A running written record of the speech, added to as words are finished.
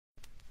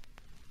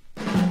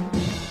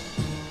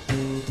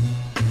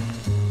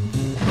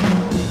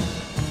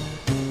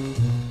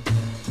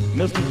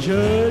Mr.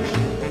 Judge,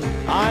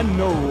 I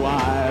know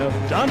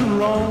I've done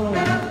wrong,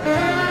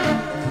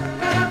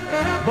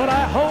 but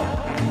I hope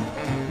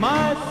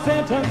my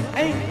sentence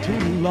ain't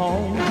too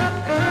long.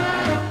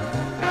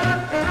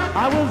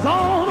 I was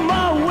on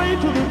my way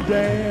to the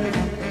dance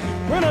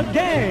when a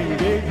gang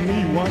gave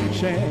me one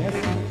chance.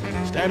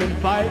 Stand and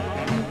fight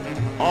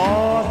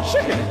or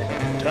chicken,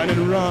 turn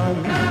and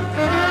run.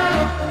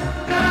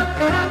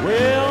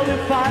 Well,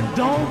 if I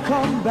don't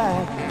come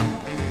back,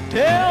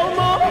 tell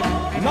Mama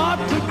not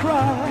to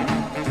cry.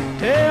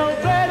 Tell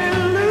Betty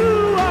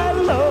Lou I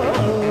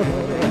love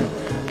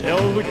her.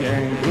 Tell the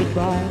gang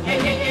goodbye.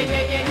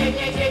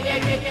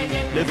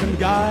 Listen,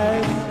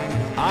 guys,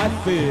 I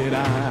said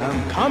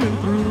I'm coming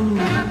through.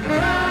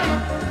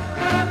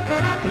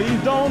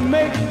 Please don't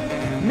make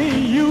me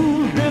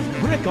use this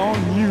brick on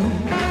you.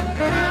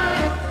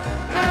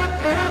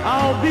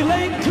 I'll be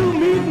late to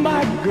meet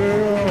my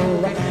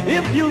girl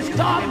if you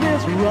start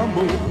this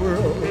rumble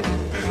whirl.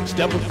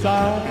 Step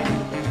aside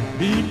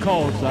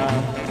because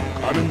I'm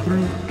coming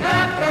through.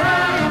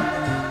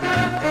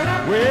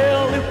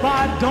 Well, if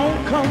I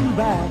don't come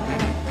back,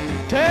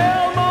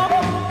 tell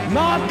Mama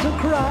not to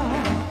cry.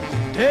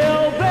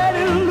 Tell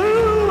Betty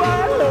Lou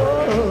I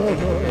love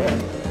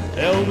her.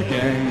 Tell the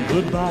gang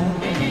goodbye.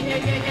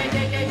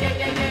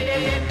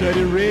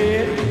 Dirty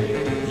Red,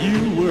 you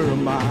were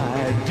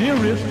my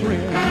dearest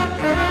friend,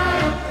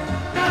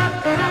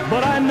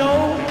 but I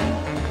know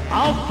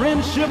our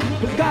friendship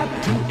has got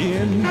to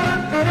end.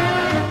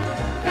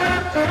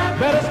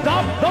 Better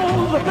stop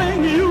those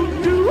things you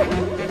do,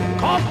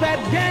 'cause that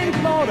gang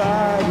thought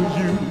I was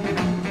you.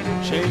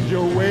 Change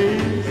your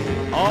ways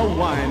or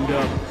wind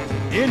up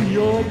in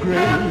your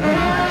grave.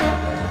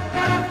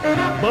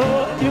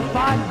 But if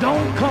I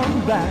don't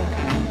come back,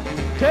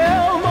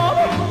 tell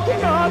Mama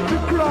not to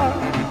cry.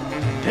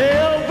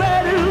 Tell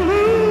Betty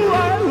Lou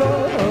I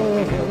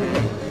love her.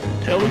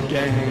 Tell the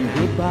gang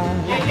goodbye.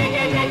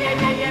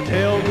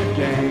 Tell the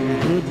gang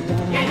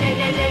goodbye.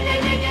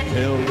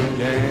 Tell the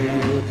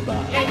gang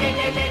goodbye.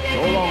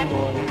 So long,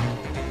 boy.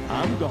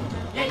 I'm gone.